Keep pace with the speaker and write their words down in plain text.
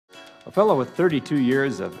A fellow with 32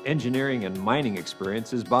 years of engineering and mining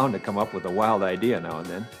experience is bound to come up with a wild idea now and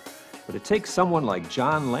then, but it takes someone like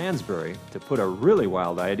John Lansberry to put a really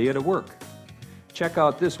wild idea to work. Check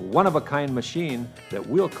out this one-of-a-kind machine that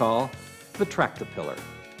we'll call the Tract-A-Pillar.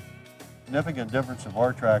 The significant difference of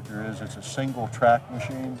our tractor is it's a single track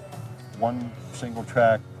machine, one single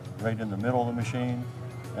track right in the middle of the machine,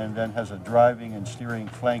 and then has a driving and steering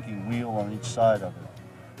flanking wheel on each side of it.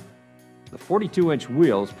 The 42-inch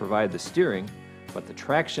wheels provide the steering, but the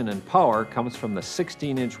traction and power comes from the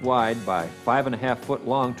 16-inch wide by 5.5-foot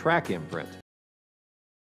long track imprint.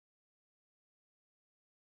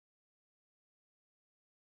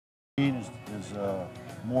 The machine is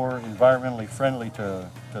more environmentally friendly to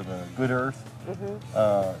the good earth.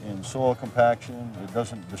 In soil compaction. It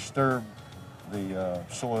doesn't disturb the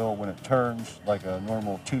soil when it turns like a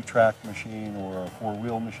normal 2-track machine or a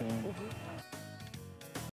 4-wheel machine.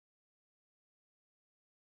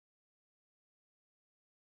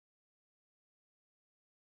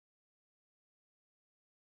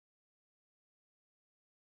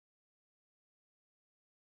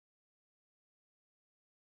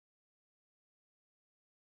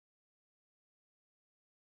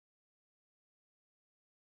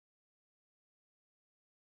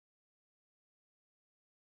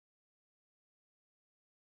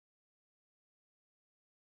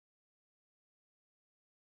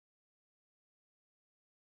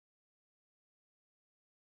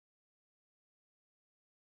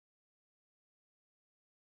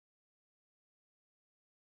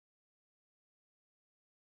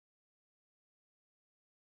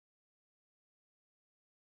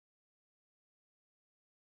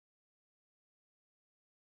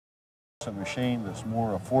 It's a machine that's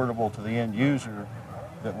more affordable to the end user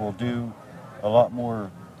that will do a lot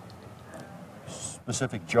more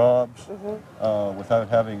specific jobs without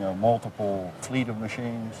having a multiple fleet of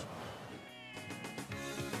machines.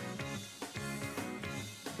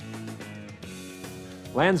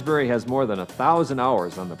 Lansberry has more than 1,000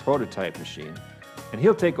 hours on the prototype machine, and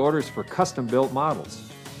he'll take orders for custom-built models.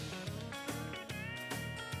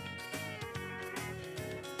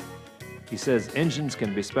 He says engines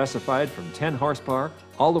can be specified from 10 horsepower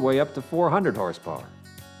all the way up to 400 horsepower.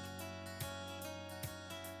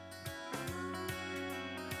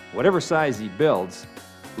 Whatever size he builds,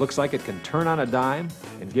 looks like it can turn on a dime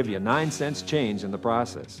and give you 9 cents change in the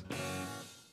process.